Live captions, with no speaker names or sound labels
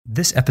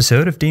This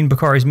episode of Dean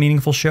Bakari's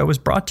Meaningful Show is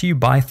brought to you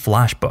by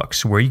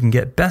FlashBooks, where you can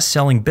get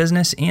best-selling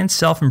business and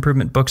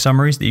self-improvement book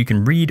summaries that you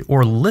can read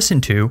or listen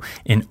to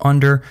in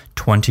under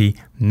 20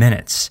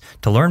 minutes.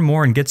 To learn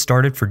more and get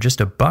started for just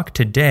 $1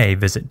 today,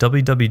 visit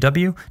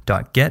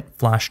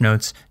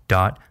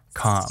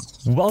www.getflashnotes.com.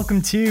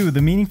 Welcome to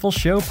the Meaningful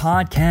Show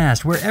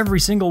podcast, where every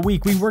single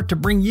week we work to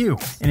bring you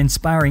an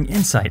inspiring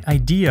insight,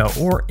 idea,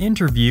 or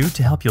interview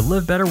to help you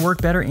live better,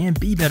 work better, and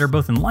be better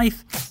both in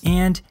life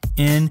and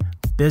in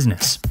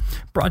business.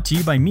 Brought to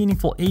you by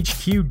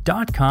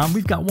MeaningfulHQ.com.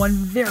 We've got one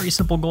very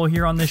simple goal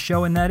here on this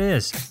show, and that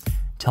is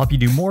to help you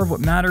do more of what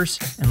matters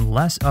and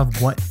less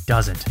of what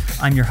doesn't.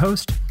 I'm your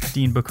host,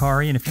 Dean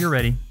Bakari, and if you're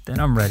ready,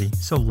 then I'm ready.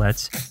 So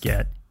let's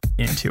get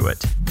into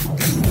it.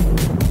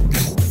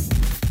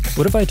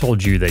 What if I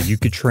told you that you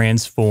could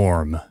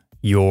transform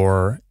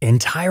your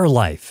entire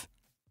life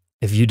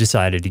if you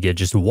decided to get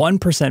just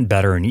 1%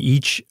 better in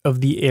each of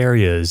the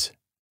areas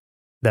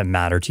that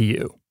matter to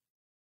you?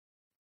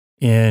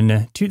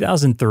 In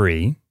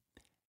 2003,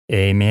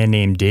 a man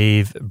named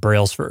Dave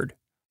Brailsford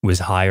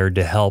was hired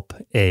to help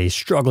a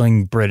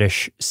struggling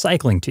British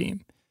cycling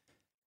team.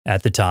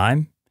 At the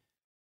time,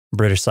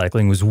 British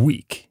cycling was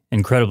weak,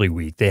 incredibly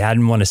weak. They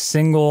hadn't won a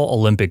single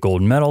Olympic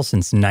gold medal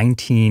since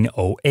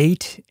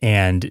 1908,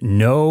 and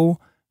no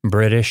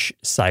British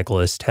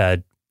cyclist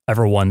had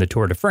ever won the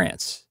Tour de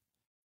France.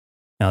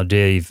 Now,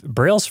 Dave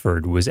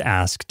Brailsford was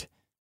asked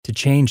to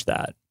change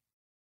that.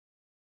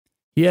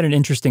 He had an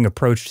interesting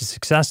approach to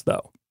success,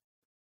 though,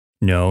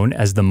 known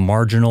as the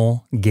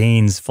Marginal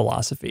Gains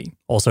philosophy,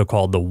 also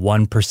called the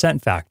 1%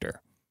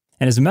 factor.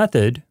 And his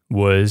method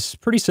was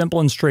pretty simple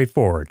and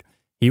straightforward.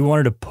 He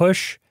wanted to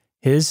push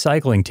his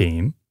cycling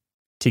team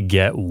to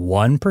get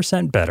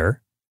 1%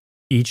 better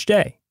each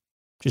day.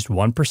 Just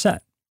 1%.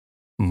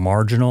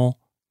 Marginal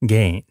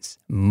gains,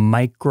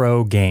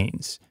 micro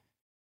gains.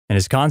 And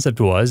his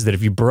concept was that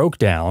if you broke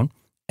down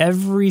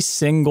every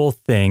single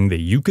thing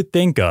that you could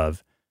think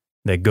of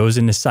that goes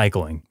into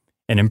cycling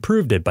and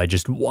improved it by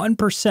just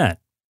 1%,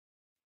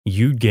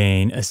 you'd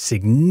gain a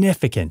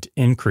significant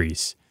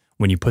increase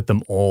when you put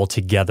them all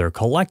together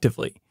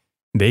collectively.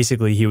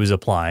 Basically, he was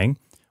applying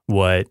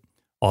what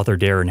author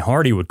Darren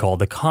Hardy would call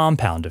the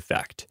compound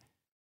effect.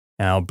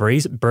 Now,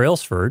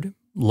 Brailsford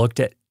looked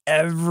at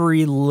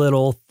every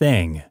little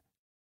thing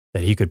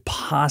that he could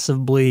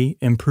possibly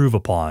improve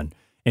upon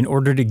in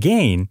order to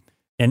gain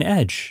an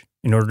edge,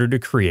 in order to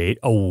create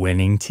a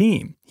winning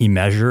team. He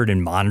measured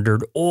and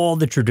monitored all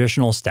the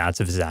traditional stats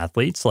of his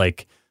athletes,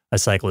 like a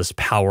cyclist's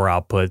power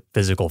output,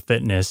 physical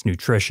fitness,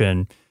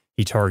 nutrition.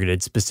 He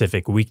targeted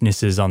specific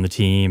weaknesses on the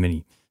team, and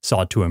he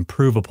sought to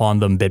improve upon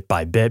them bit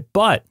by bit.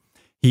 But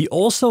he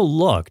also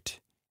looked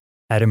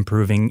at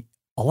improving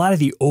a lot of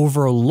the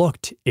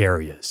overlooked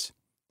areas,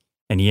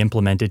 and he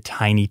implemented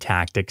tiny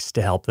tactics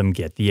to help them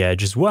get the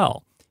edge as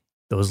well.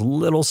 Those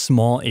little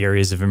small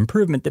areas of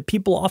improvement that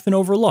people often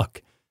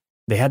overlook.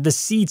 They had the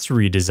seats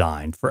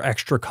redesigned for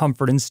extra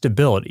comfort and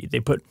stability.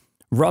 They put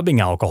rubbing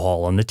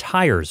alcohol on the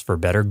tires for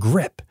better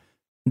grip.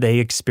 They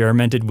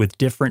experimented with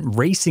different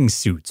racing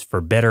suits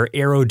for better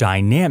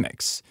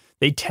aerodynamics.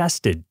 They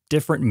tested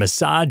different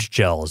massage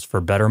gels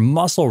for better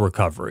muscle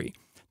recovery.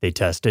 They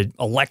tested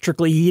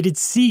electrically heated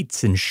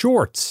seats and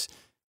shorts.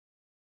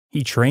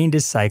 He trained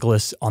his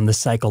cyclists on the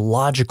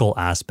psychological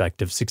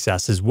aspect of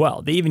success as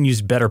well. They even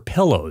used better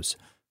pillows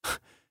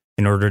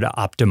in order to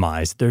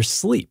optimize their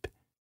sleep.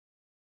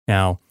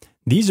 Now,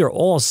 these are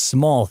all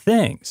small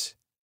things,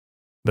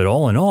 but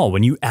all in all,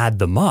 when you add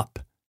them up,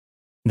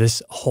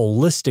 this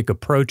holistic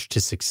approach to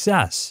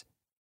success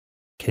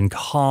can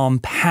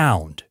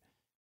compound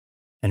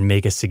and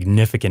make a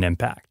significant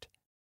impact.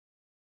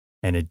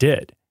 And it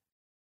did.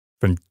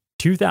 From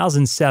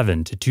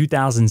 2007 to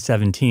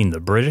 2017,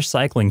 the British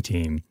cycling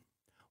team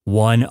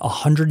won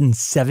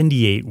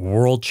 178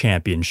 world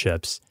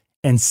championships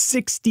and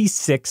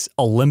 66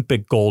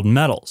 Olympic gold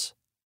medals.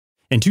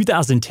 In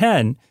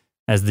 2010,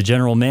 as the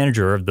general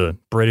manager of the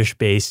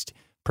British-based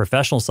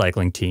professional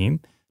cycling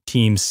team,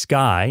 Team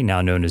Sky,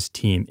 now known as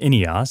Team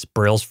Ineos,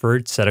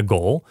 Brailsford set a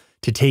goal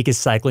to take his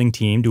cycling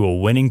team to a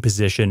winning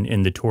position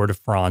in the Tour de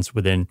France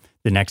within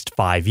the next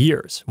 5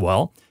 years.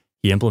 Well,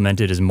 he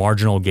implemented his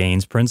marginal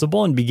gains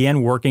principle and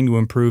began working to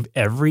improve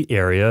every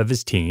area of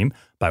his team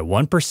by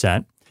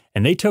 1%,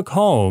 and they took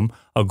home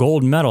a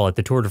gold medal at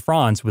the Tour de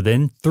France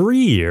within 3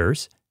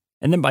 years,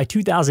 and then by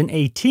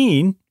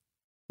 2018,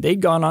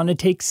 they'd gone on to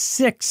take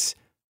 6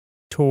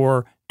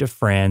 Tour de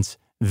France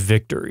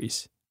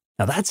victories.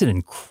 Now that's an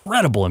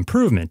incredible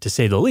improvement, to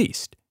say the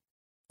least,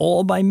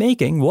 all by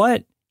making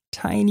what?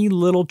 Tiny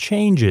little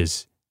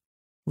changes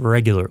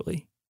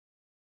regularly.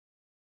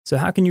 So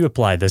how can you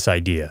apply this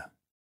idea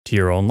to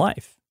your own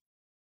life?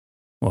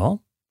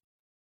 Well,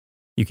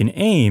 you can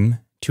aim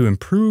to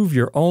improve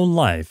your own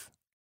life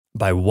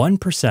by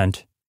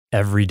 1%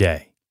 every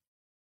day.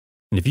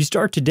 And if you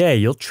start today,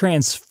 you'll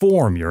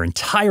transform your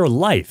entire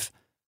life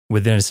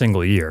within a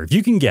single year. If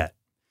you can get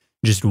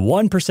just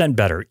 1%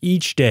 better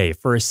each day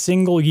for a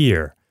single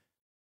year,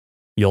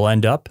 you'll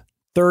end up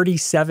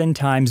 37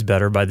 times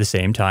better by the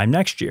same time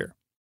next year.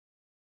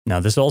 Now,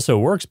 this also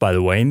works, by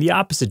the way, in the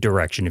opposite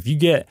direction. If you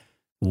get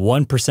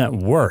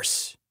 1%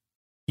 worse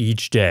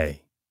each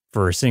day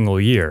for a single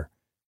year,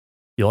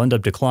 you'll end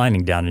up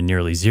declining down to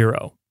nearly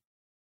zero.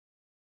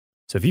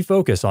 So if you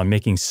focus on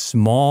making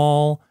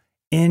small,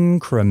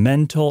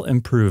 incremental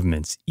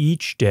improvements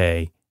each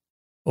day,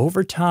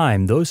 over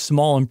time, those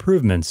small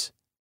improvements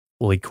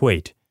will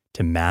equate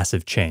to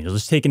massive change.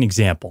 Let's take an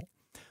example.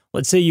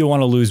 Let's say you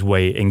want to lose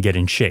weight and get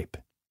in shape.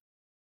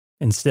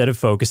 Instead of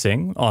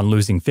focusing on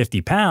losing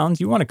 50 pounds,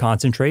 you want to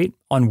concentrate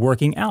on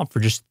working out for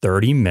just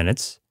 30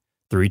 minutes,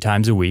 3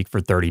 times a week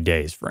for 30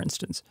 days, for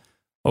instance.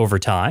 Over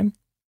time,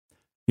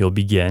 you'll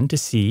begin to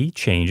see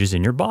changes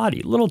in your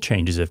body, little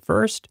changes at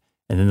first,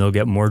 and then they'll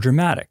get more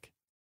dramatic.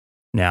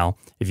 Now,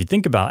 if you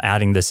think about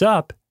adding this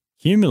up,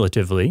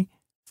 cumulatively,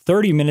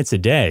 30 minutes a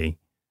day,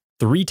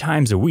 3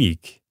 times a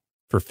week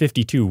for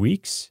 52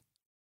 weeks,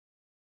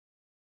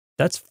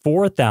 that's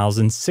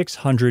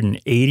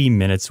 4,680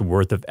 minutes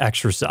worth of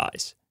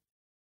exercise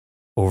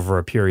over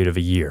a period of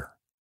a year.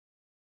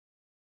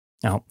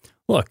 Now,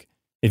 look,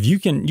 if you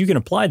can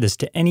apply this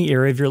to any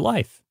area of your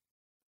life.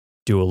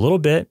 Do a little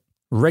bit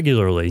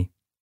regularly,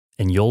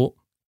 and you'll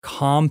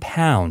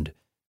compound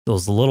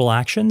those little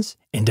actions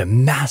into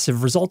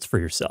massive results for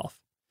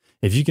yourself.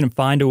 If you can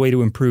find a way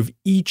to improve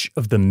each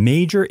of the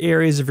major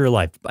areas of your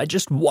life by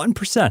just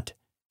 1%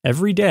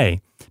 every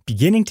day,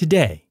 beginning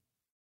today,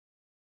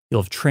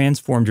 you'll have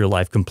transformed your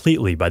life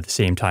completely by the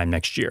same time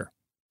next year.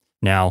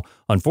 Now,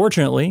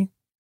 unfortunately,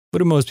 what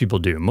do most people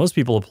do? Most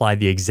people apply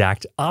the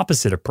exact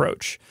opposite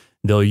approach.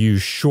 They'll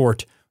use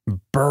short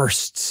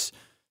bursts,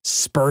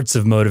 spurts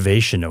of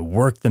motivation to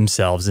work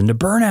themselves into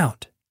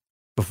burnout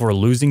before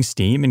losing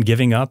steam and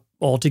giving up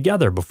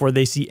altogether before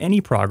they see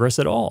any progress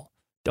at all.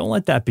 Don't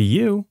let that be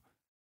you.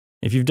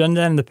 If you've done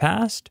that in the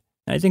past,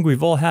 and I think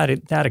we've all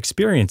had that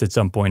experience at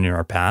some point in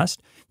our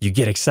past, you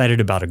get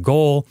excited about a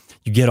goal,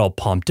 you get all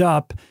pumped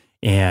up,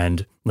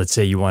 and let's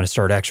say you want to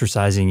start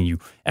exercising, you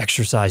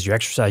exercise,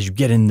 you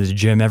get in the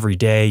gym every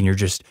day, and you're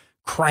just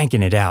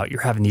cranking it out.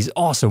 You're having these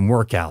awesome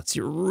workouts.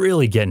 You're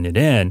really getting it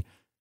in.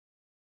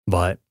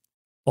 But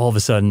all of a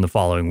sudden, the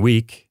following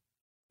week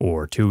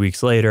or 2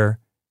 weeks later,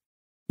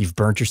 you've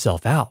burnt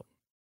yourself out.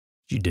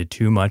 You did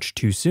too much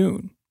too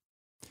soon.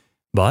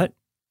 But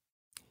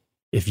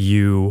if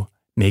you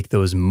take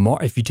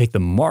the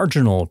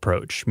marginal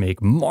approach,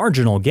 make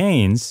marginal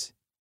gains,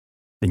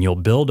 then you'll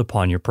build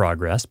upon your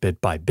progress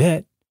bit by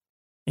bit,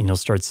 and you'll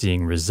start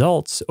seeing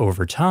results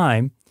over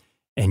time,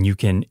 and you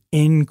can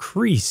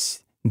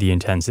increase the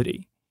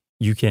intensity.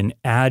 You can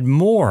add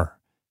more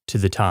to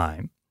the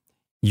time.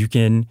 You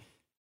can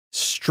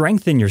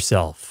strengthen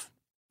yourself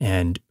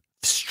and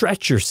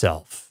stretch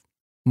yourself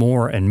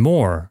more and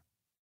more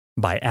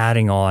by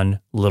adding on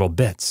little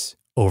bits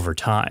over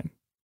time.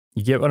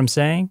 You get what I'm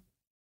saying?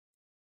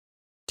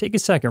 Take a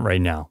second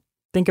right now.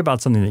 Think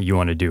about something that you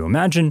want to do.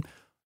 Imagine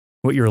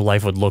what your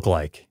life would look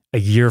like a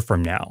year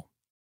from now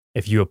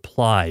if you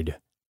applied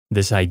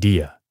this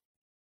idea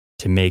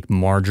to make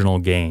marginal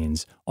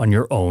gains on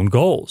your own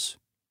goals.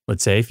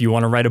 Let's say if you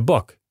want to write a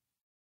book,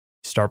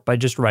 start by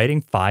just writing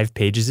 5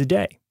 pages a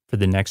day for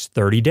the next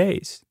 30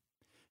 days.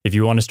 If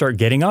you want to start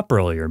getting up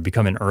earlier and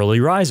become an early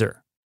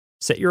riser,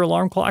 set your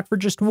alarm clock for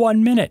just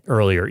 1 minute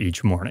earlier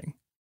each morning.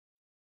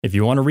 If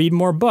you want to read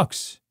more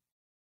books,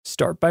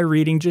 start by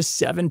reading just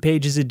 7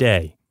 pages a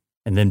day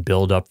and then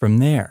build up from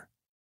there.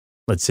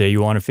 Let's say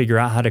you want to figure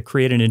out how to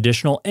create an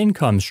additional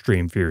income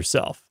stream for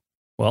yourself.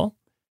 Well,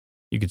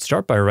 you could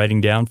start by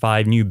writing down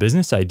 5 new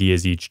business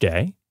ideas each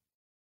day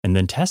and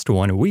then test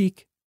one a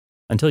week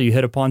until you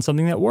hit upon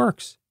something that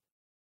works.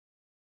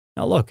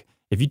 Now look,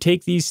 if you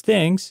take these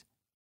things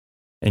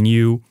and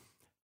you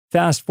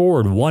fast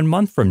forward 1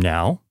 month from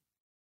now,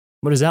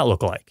 what does that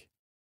look like?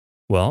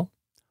 Well,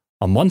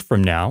 a month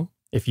from now,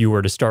 if you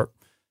were to start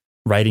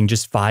writing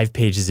just 5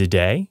 pages a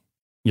day,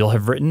 you'll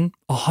have written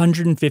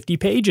 150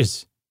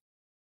 pages.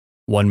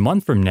 1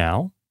 month from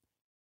now,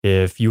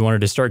 if you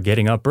wanted to start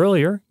getting up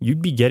earlier,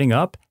 you'd be getting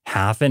up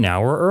half an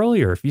hour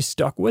earlier if you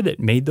stuck with it,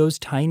 made those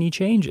tiny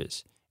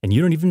changes, and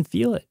you don't even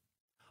feel it.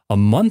 A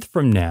month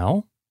from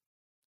now,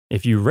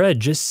 if you read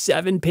just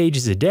 7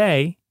 pages a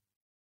day,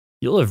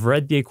 you'll have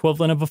read the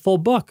equivalent of a full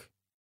book.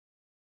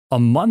 A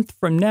month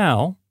from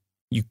now,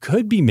 you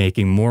could be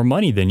making more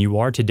money than you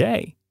are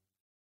today.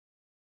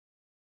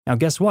 Now,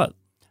 guess what?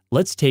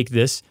 Let's take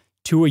this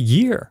to a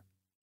year.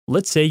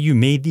 Let's say you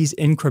made these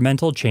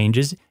incremental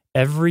changes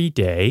every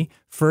day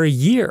for a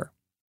year.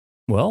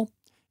 Well,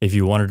 if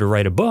you wanted to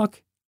write a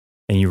book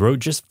and you wrote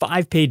just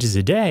 5 pages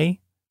a day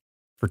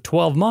for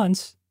 12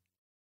 months,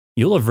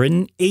 you'll have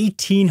written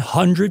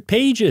 1,800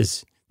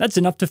 pages. That's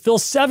enough to fill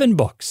 7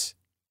 books.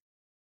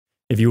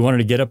 If you wanted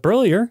to get up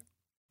earlier,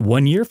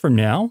 1 year from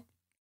now,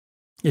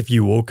 if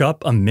you woke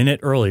up a minute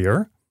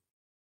earlier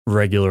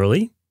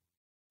regularly,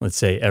 let's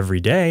say every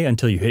day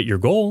until you hit your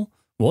goal,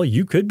 well,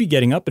 you could be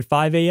getting up at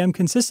 5 a.m.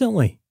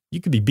 consistently.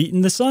 You could be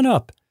beating the sun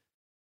up.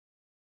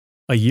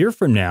 A year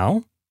from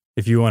now,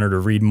 if you wanted to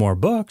read more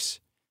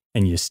books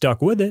and you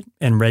stuck with it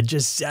and read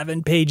just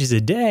 7 pages a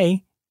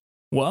day,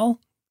 well,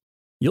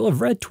 you'll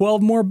have read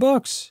 12 more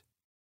books.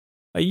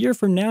 A year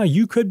from now,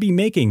 you could be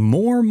making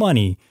more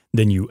money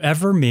than you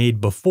ever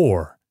made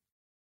before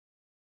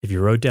if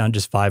you wrote down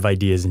just 5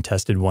 ideas and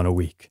tested one a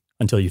week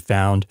until you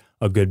found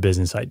a good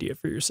business idea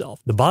for yourself.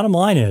 The bottom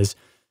line is,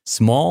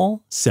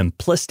 small,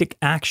 simplistic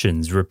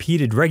actions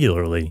repeated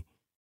regularly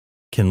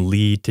can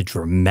lead to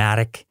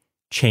dramatic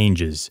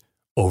changes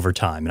over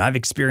time. And I've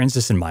experienced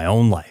this in my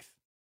own life.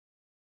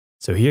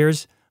 So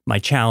here's my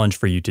challenge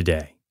for you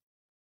today.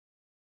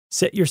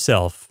 Set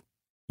yourself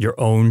your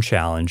own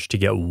challenge to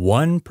get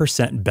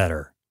 1%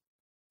 better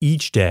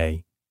each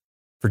day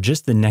for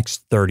just the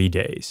next 30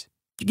 days.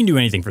 You can do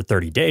anything for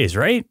 30 days,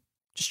 right?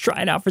 Just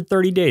try it out for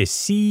 30 days.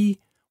 See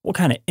what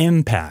kind of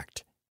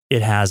impact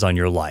it has on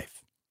your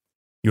life.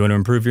 You want to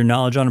improve your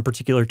knowledge on a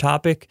particular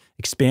topic,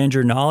 expand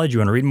your knowledge. You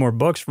want to read more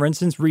books, for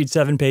instance, read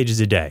 7 pages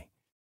a day.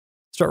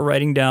 Start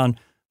writing down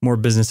more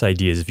business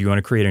ideas if you want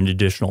to create an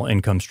additional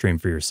income stream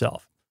for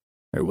yourself.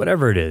 Or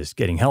whatever it is,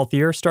 getting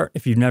healthier, start.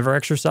 If you've never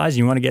exercised,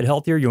 you want to get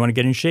healthier, you want to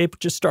get in shape,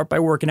 just start by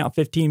working out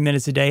 15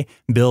 minutes a day,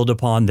 build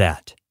upon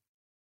that.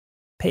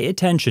 Pay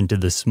attention to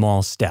the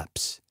small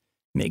steps.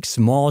 Make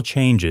small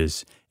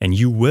changes, and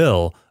you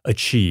will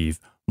achieve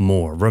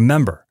more.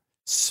 Remember,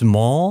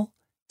 small,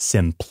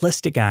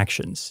 simplistic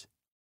actions,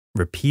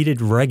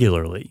 repeated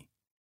regularly,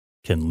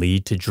 can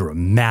lead to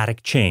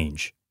dramatic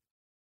change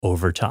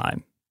over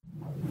time.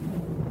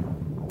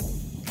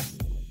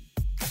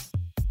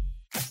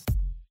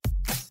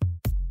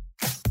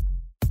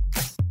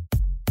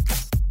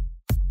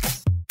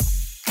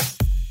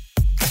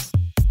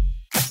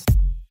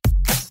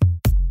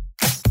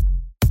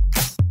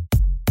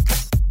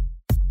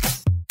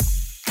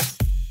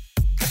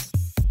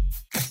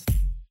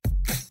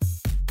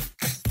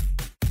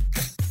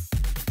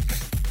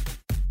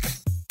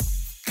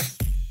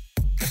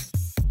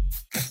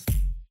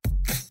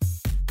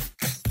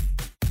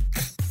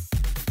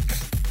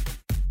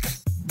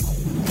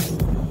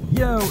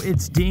 Yo,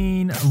 it's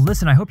Dean.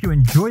 Listen, I hope you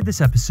enjoyed this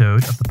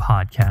episode of the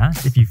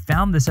podcast. If you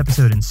found this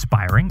episode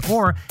inspiring,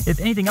 or if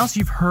anything else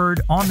you've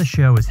heard on the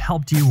show has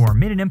helped you or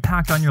made an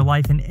impact on your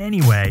life in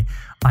any way,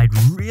 I'd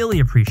really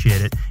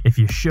appreciate it if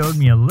you showed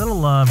me a little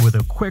love with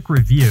a quick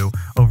review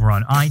over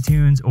on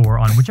iTunes or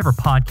on whichever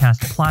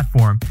podcast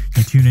platform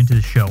you tune into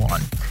the show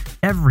on.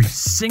 Every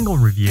single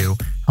review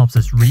helps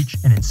us reach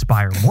and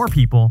inspire more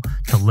people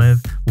to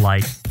live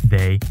like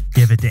they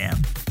give a damn.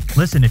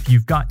 Listen, if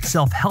you've got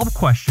self-help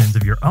questions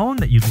of your own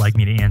that you'd like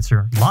me to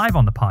answer live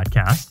on the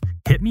podcast,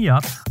 hit me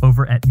up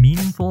over at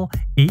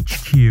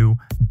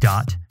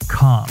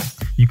meaningfulhq.com.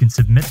 You can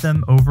submit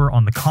them over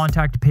on the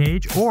contact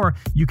page, or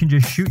you can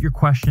just shoot your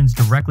questions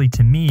directly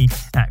to me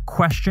at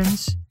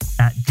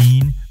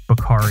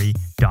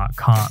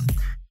questions@deanbokhari.com.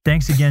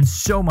 Thanks again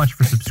so much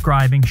for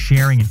subscribing,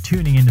 sharing, and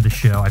tuning into the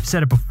show. I've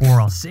said it before,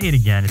 I'll say it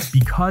again. It's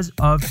because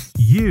of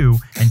you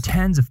and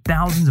tens of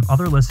thousands of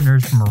other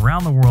listeners from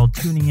around the world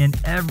tuning in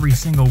every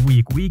single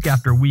week, week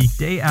after week,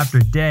 day after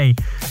day,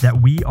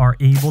 that we are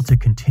able to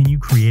continue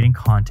creating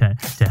content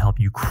to help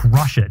you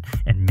crush it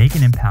and make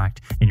an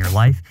impact in your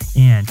life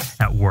and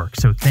at work.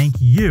 So thank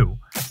you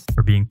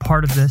for being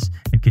part of this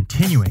and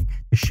continuing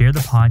to share the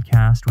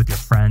podcast with your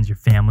friends, your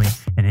family,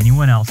 and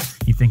anyone else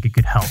you think it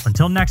could help.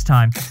 Until next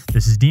time,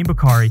 this is Dean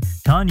Bokhari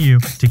telling you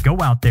to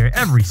go out there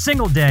every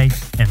single day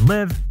and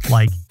live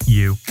like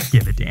you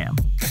give a damn.